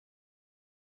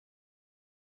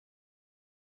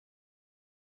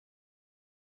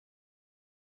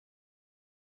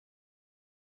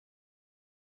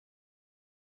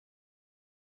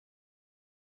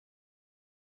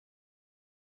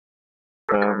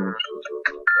Hi,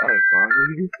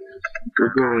 Bobby.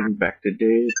 We're going back to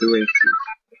day of the races.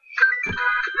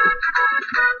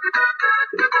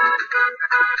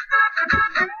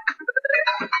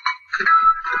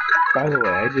 By the way,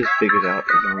 I just figured out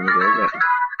a long ago that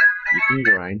you can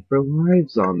grind for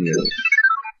lives on this.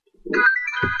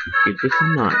 Keep this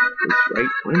in mind. This right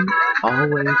wing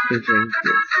always contains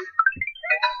this.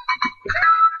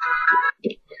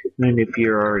 And if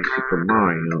you're already Super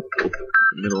Mario, the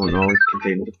middle one always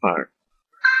contains the fire.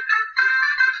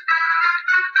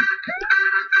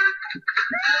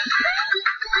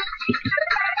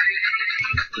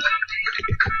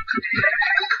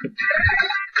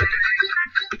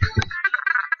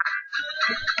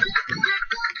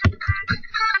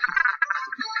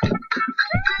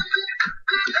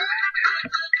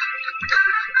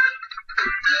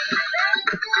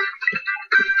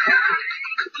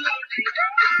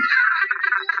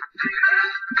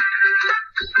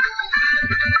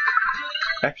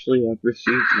 Actually, I've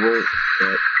received word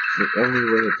that the only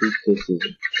way to beat this is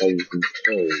by using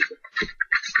code.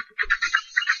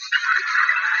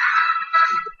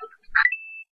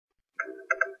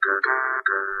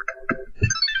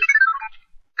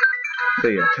 So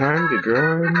yeah, time to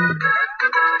grind.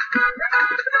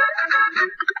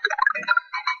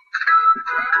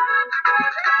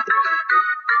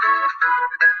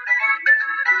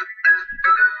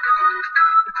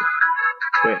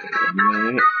 Wait a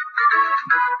minute.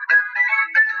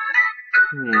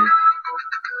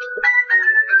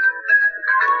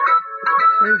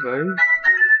 Hey, buddy.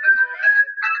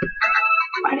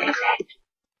 What is it?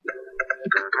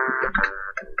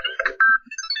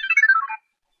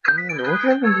 I wonder what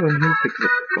happens when he picks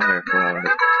up the fire flower.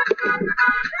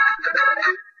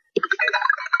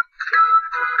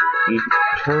 He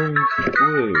turns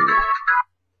blue.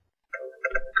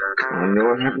 I wonder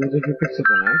what happens if he picks up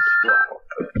an ice flower.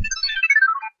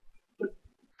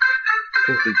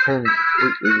 Does he turn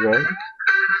completely red?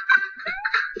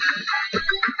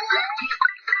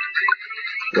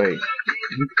 Wait.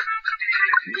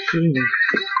 You shouldn't.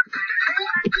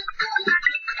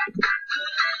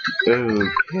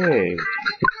 Okay.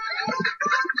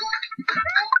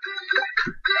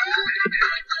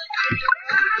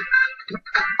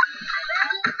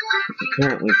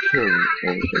 Apparently killed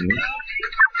something.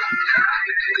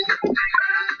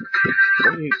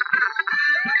 What do you...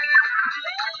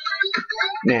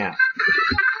 Now.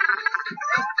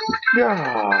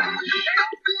 Gosh.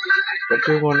 But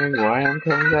you're wondering why I'm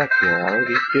coming back here. I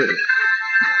already did it.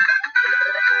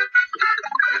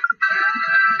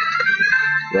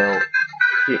 Well,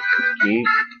 keep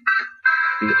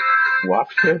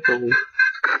watch carefully.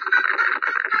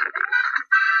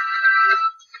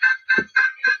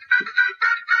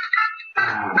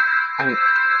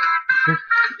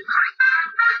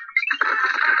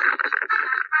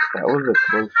 That was a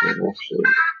close one, actually.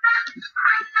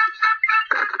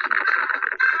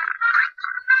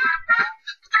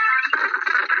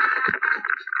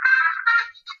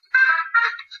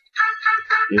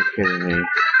 You're kidding me.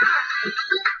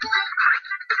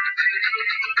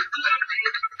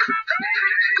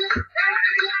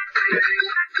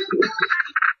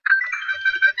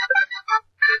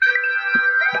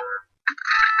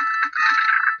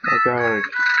 I got it.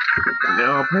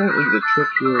 Now, apparently the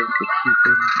trick here is to keep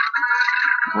him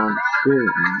on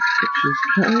screen, which is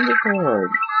kind of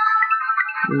hard.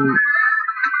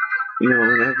 You know,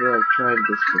 whenever I've tried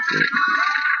this before,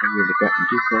 I've either gotten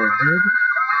too far ahead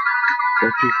or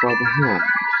too far behind.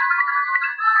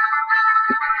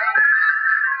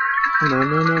 No.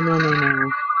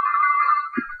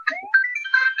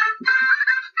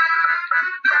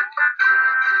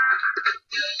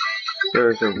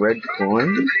 There's a red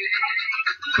coin?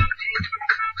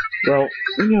 Well,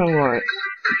 you know what?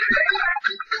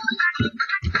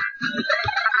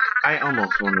 I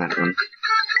almost won that one.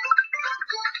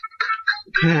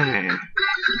 Yeah,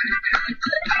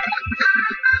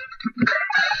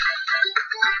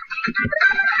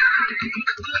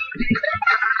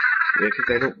 because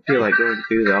I don't feel like going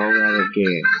through all that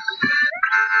again.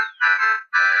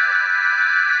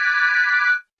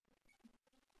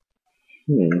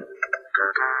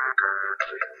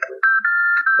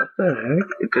 What the heck?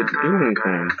 It didn't do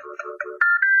anything.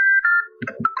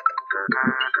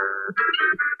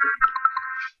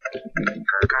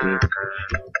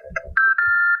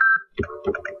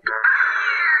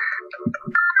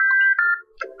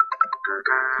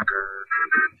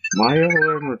 Mario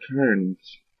returns.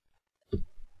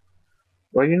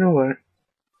 Well, you know what?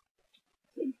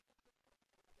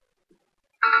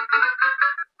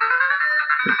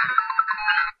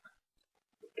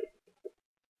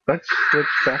 Let's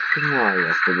switch back to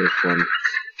Mario for this one.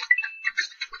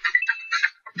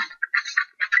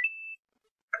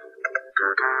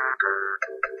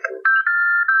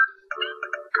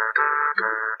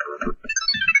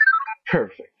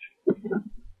 Perfect.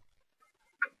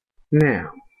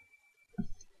 Now,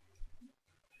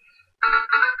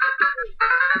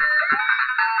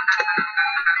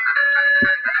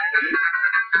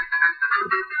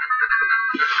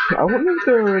 I wonder if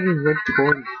there are any red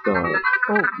corn stars.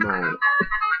 Oh my.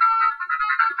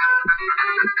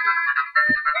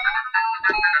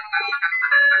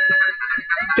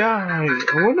 Die!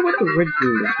 I wonder what the red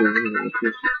team is doing.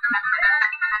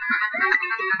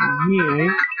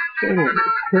 Yeah,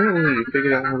 apparently you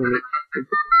figured out how to make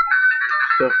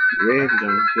stuff random,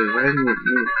 because I didn't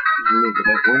remember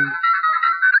that one.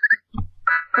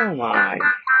 Oh my.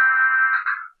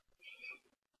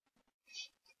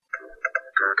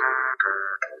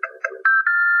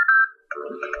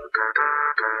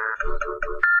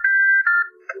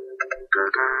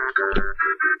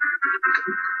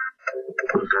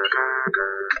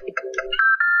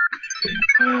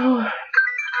 Well,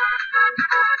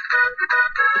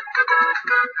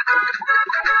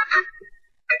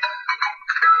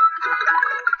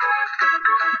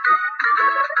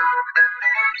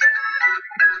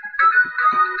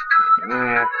 I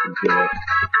have to do it.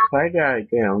 If I die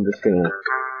again, I'm just gonna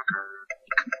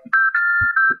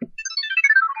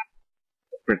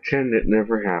pretend it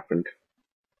never happened.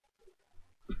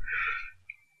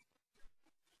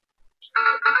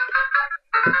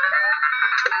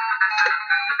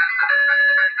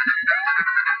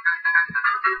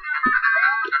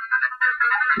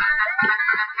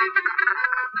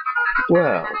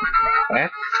 Well,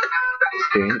 that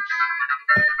stinks.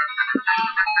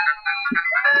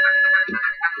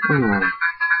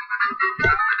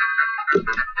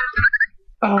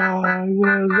 I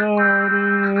was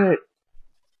on it!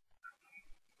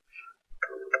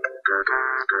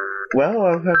 Well,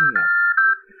 I've had enough.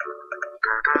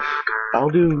 I'll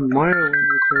do Mario Land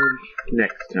Returns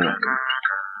next time.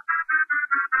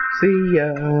 See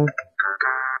ya!